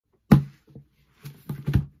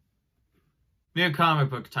New comic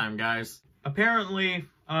book time, guys. Apparently,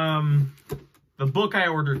 the book I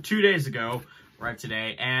ordered 2 days ago arrived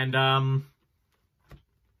today, and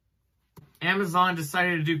Amazon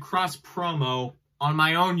decided to do cross promo on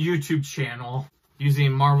my own YouTube channel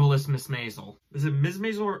using Marvelous Miss Maisel. Is it Ms.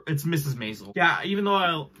 Maisel or it's Mrs. Maisel? Yeah, even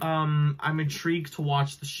though I'm intrigued to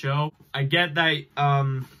watch the show, I get that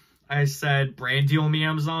I said brand deal me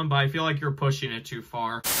Amazon, but I feel like you're pushing it too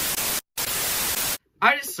far.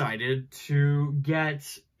 I decided to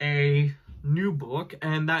get a new book,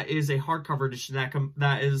 and that is a hardcover edition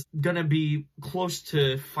that is gonna be close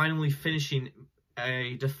to finally finishing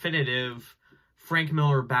a definitive Frank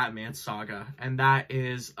Miller Batman saga, and that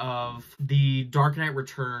is of the Dark Knight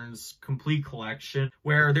Returns complete collection,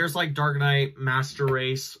 where there's like Dark Knight Master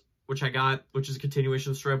Race, which I got, which is a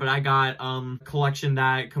continuation of the story, but I got a collection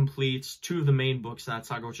that completes two of the main books in that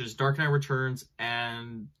saga, which is Dark Knight Returns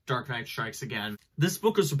and Dark Knight Strikes Again. This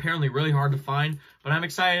book is apparently really hard to find, but I'm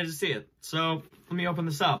excited to see it. So let me open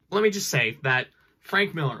this up. Let me just say that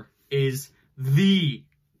Frank Miller is the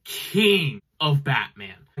king of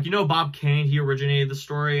Batman. You know Bob Kane, he originated the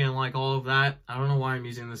story and like all of that. I don't know why I'm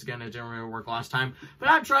using this again, it didn't really work last time, but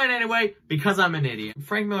I'm trying anyway because I'm an idiot.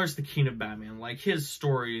 Frank Miller's the king of Batman. Like, his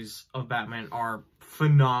stories of Batman are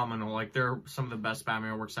phenomenal. Like, they're some of the best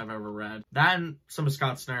Batman works I've ever read. That and some of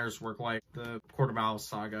Scott Snyder's work, like the Court of Owls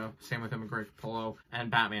saga, same with him and Greg Capullo, and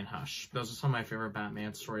Batman Hush. Those are some of my favorite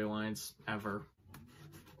Batman storylines ever.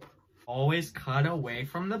 Always cut away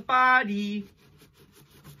from the body.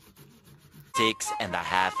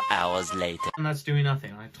 6.5 hours later. And that's doing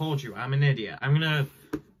nothing. I told you, I'm an idiot. I'm gonna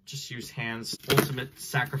just use hands. Ultimate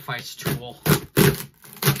sacrifice tool.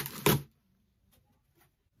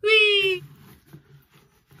 Whee!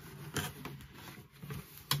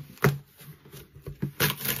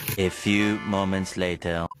 A few moments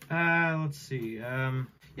later. Let's see.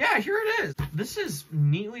 Yeah, here it is. This is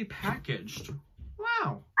neatly packaged.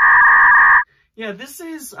 Wow. Yeah, this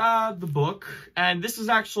is the book, and this is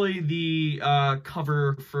actually the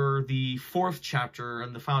cover for the 4th chapter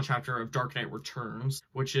and the final chapter of Dark Knight Returns,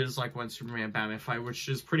 which is like when Superman and Batman fight, which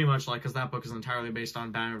is pretty much like, because that book is entirely based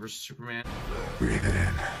on Batman vs. Superman. Breathe it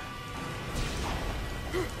in.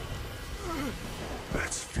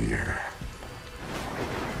 That's fear.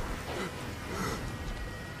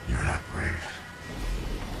 You're not brave.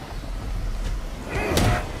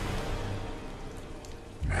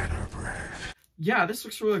 Men are brave. Yeah, this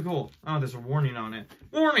looks really cool. Oh, there's a warning on it.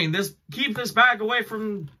 Warning, keep this bag away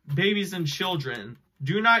from babies and children.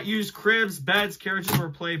 Do not use cribs, beds, carriages, or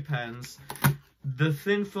playpens. The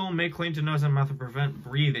thin film may cling to nose and mouth to prevent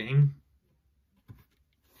breathing.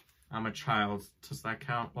 I'm a child. Does that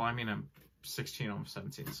count? Well, I mean, I'm 16, I'm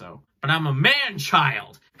 17, so. But I'm a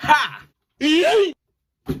man-child! Ha! I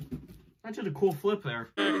did a cool flip there.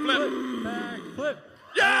 Flip.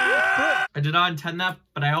 Yeah! I did not intend that,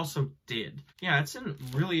 but I also did. Yeah, it's in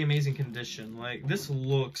really amazing condition. Like, this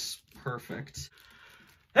looks perfect.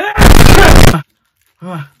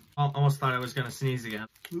 Almost thought I was gonna sneeze again.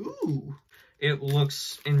 Ooh. It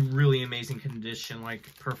looks in really amazing condition, like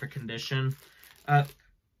perfect condition. They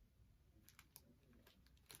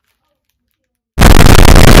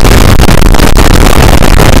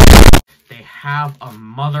have a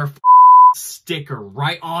mother sticker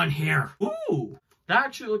right on here. Ooh. That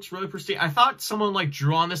actually looks really pristine. I thought someone like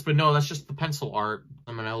drew on this, but no, that's just the pencil art.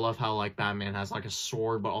 I mean, I love how like Batman has like a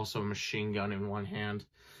sword, but also a machine gun in one hand.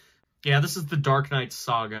 Yeah, this is the Dark Knight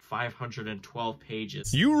Saga, 512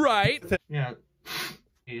 pages. You right. Yeah.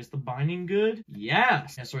 Is the binding good?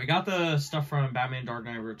 Yes. Yeah, so we got the stuff from Batman Dark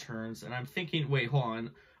Knight Returns, and I'm thinking, wait, hold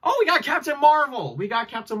on. Oh, we got Captain Marvel! We got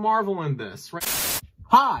Captain Marvel in this, right?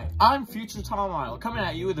 Hi, I'm Future Tom Idle, coming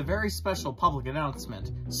at you with a very special public announcement.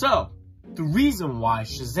 So, the reason why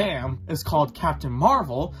Shazam is called Captain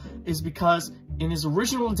Marvel is because in his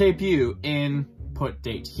original debut in, put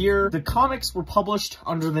date here, the comics were published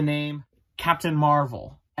under the name Captain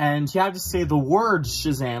Marvel, and he had to say the word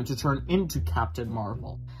Shazam to turn into Captain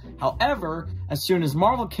Marvel. However, as soon as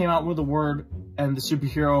Marvel came out with the word and the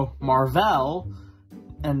superhero Marvel,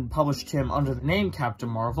 and published him under the name Captain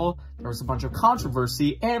Marvel, there was a bunch of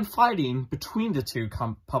controversy and fighting between the two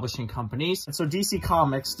publishing companies. And so DC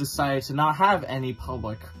Comics decided to not have any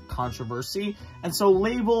public controversy, and so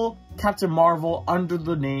label Captain Marvel under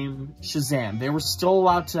the name Shazam. They were still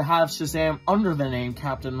allowed to have Shazam under the name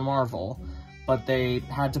Captain Marvel, but they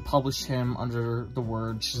had to publish him under the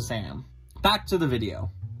word Shazam. Back to the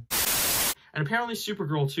video. And apparently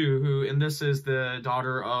Supergirl too, who, and this is the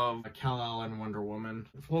daughter of Kal-El and Wonder Woman.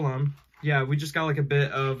 Hold on. Yeah, we just got like a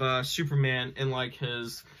bit of Superman in like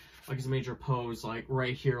his major pose, like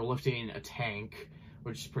right here lifting a tank,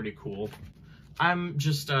 which is pretty cool. I'm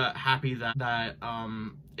just happy that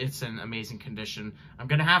it's in amazing condition. I'm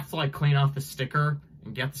gonna have to like clean off the sticker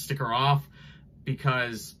and get the sticker off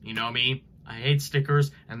because, you know me, I hate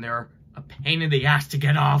stickers and they're a pain in the ass to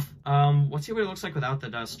get off. Let's see what it looks like without the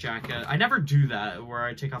dust jacket. I never do that where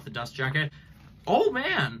I take off the dust jacket. Oh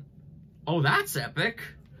man, oh that's epic.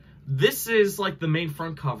 This is like the main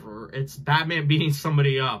front cover. It's Batman beating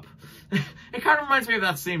somebody up. It kind of reminds me of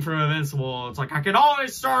that scene from Invincible. It's like, I can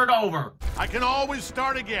always start over. I can always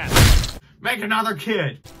start again. Make another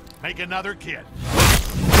kid. Make another kid.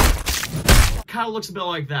 Kind of looks a bit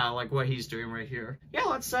like that, like what he's doing right here. Yeah,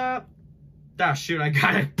 let's, shoot, I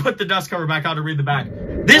gotta put the dust cover back on to read the back.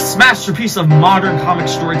 This masterpiece of modern comic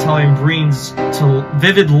storytelling brings to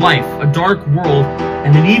vivid life a dark world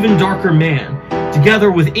and an even darker man.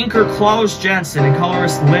 Together with inker Klaus Janson and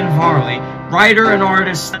colorist Lynn Harley, writer and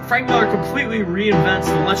artist Frank Miller completely reinvents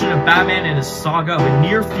the legend of Batman and his saga of a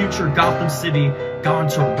near-future Gotham City gone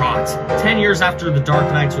to rot, 10 years after the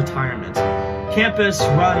Dark Knight's retirement.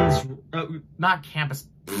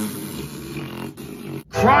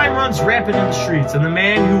 Crime runs rampant in the streets, and the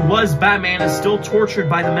man who was Batman is still tortured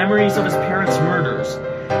by the memories of his parents' murders.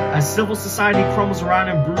 As civil society crumbles around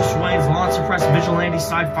him, Bruce Wayne's long-suppressed vigilante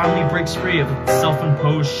side finally breaks free of its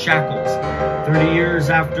self-imposed shackles. 30 years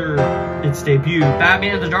after its debut,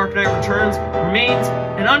 Batman The Dark Knight Returns remains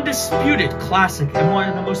an undisputed classic and one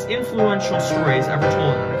of the most influential stories ever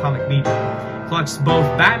told in the comic medium. Collects both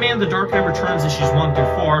Batman The Dark Knight Returns issues 1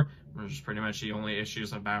 through 4, which is pretty much the only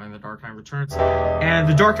issues of Batman The Dark Knight Returns, and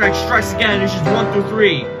The Dark Knight Strikes Again issues 1 through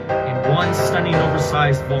 3 in one stunning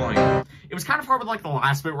oversized volume. It was kind of hard with like the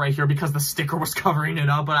last bit right here because the sticker was covering it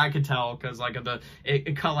up, but I could tell because like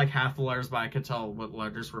it cut like half the letters, but I could tell what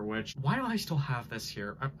letters were which. Why do I still have this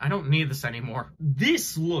here? I don't need this anymore.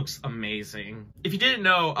 This looks amazing. If you didn't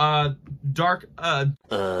know, Dark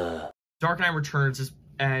Knight Returns is,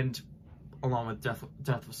 and along with Death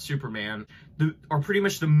of Superman, are pretty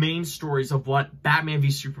much the main stories of what Batman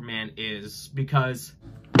v Superman is, because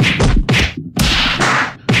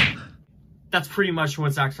that's pretty much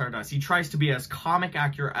what Zack Snyder does. He tries to be as comic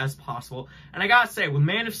accurate as possible. And I gotta say, with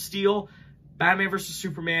Man of Steel, Batman vs.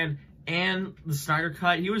 Superman, and the Snyder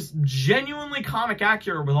Cut, he was genuinely comic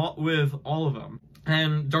accurate with all of them.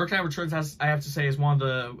 And Dark Knight Returns, I have to say, is one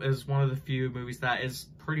of the few movies that is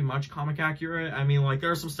pretty much comic accurate. I mean, like,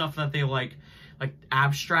 there's some stuff that they like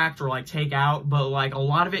abstract or like take out, but like a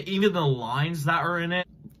lot of it, even the lines that are in it,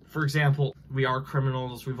 for example, we are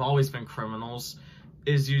criminals, we've always been criminals,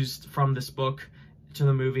 is used from this book to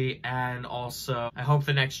the movie. And also, I hope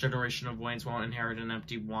the next generation of Waynes won't inherit an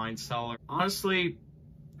empty wine cellar. Honestly,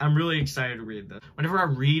 I'm really excited to read this. Whenever I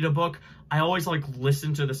read a book, I always like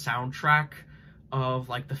listen to the soundtrack of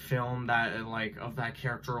like the film that like of that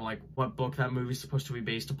character, or like what book that movie's supposed to be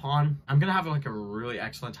based upon. I'm gonna have like a really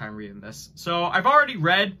excellent time reading this. So I've already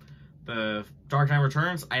read The Dark Knight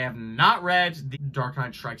Returns. I have not read The Dark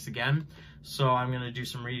Knight Strikes Again, so I'm gonna do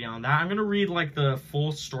some reading on that. I'm gonna read like the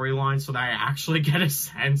full storyline so that I actually get a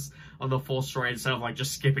sense of the full story instead of like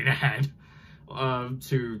just skipping ahead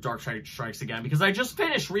to Dark Knight Strikes Again, because I just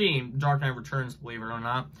finished reading Dark Knight Returns, believe it or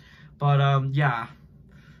not. But yeah,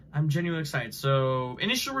 I'm genuinely excited. So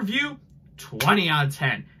initial review, 20 out of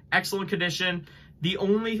 10. Excellent condition.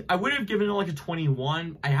 I would have given it like a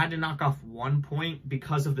 21. I had to knock off 1 point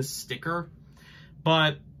because of the sticker.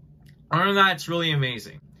 But other than that, it's really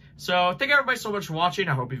amazing. So thank everybody so much for watching.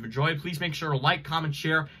 I hope you've enjoyed. Please make sure to like, comment,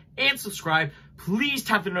 share, and subscribe. Please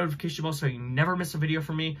tap the notification bell so you never miss a video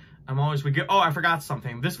from me. I'm always good. Oh, I forgot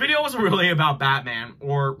something. This video wasn't really about Batman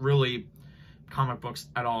or really comic books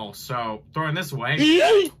at all. So throwing this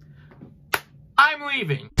away, I'm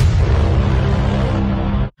leaving.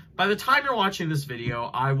 By the time you're watching this video,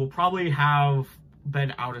 I will probably have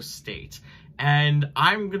been out of state. And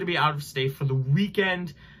I'm going to be out of state for the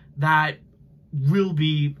weekend that will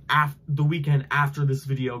be the weekend after this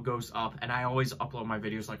video goes up. And I always upload my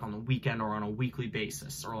videos like on the weekend or on a weekly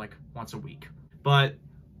basis, or like once a week. But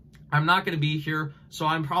I'm not going to be here, so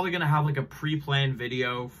I'm probably going to have like a pre-planned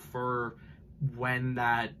video for when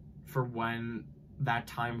that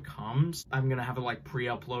time comes. I'm going to have it like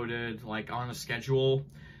pre-uploaded, like on a schedule.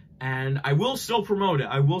 And I will still promote it.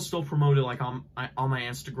 I will still promote it like on my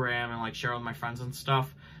Instagram and like share with my friends and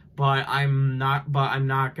stuff. But I'm not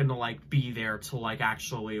gonna like be there to like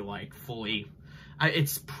actually like fully.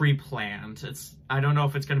 It's pre-planned. I don't know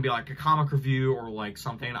if it's gonna be like a comic review or like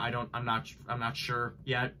something. I'm not sure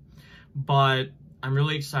yet. But I'm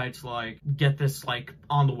really excited to like get this like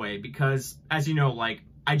on the way, because as you know, like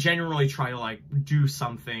I generally try to like do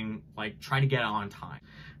something, like try to get it on time.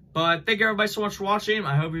 But thank you everybody so much for watching.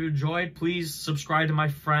 I hope you enjoyed. Please subscribe to my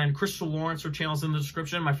friend Crystal Lawrence. Her channel's in the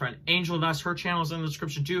description. My friend Angel Dust, her channel's in the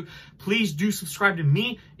description too. Please do subscribe to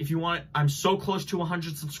me if you want. I'm so close to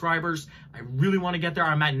 100 subscribers. I really want to get there.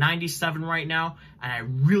 I'm at 97 right now, and I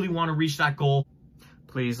really want to reach that goal.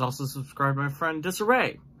 Please also subscribe to my friend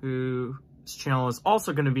Disarray, whose channel is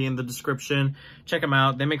also going to be in the description. Check them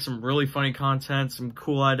out. They make some really funny content, some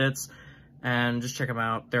cool edits, and just check them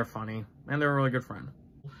out. They're funny, and they're a really good friend.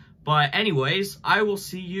 But anyways, I will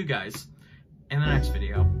see you guys in the next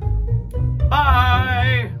video.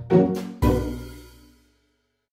 Bye!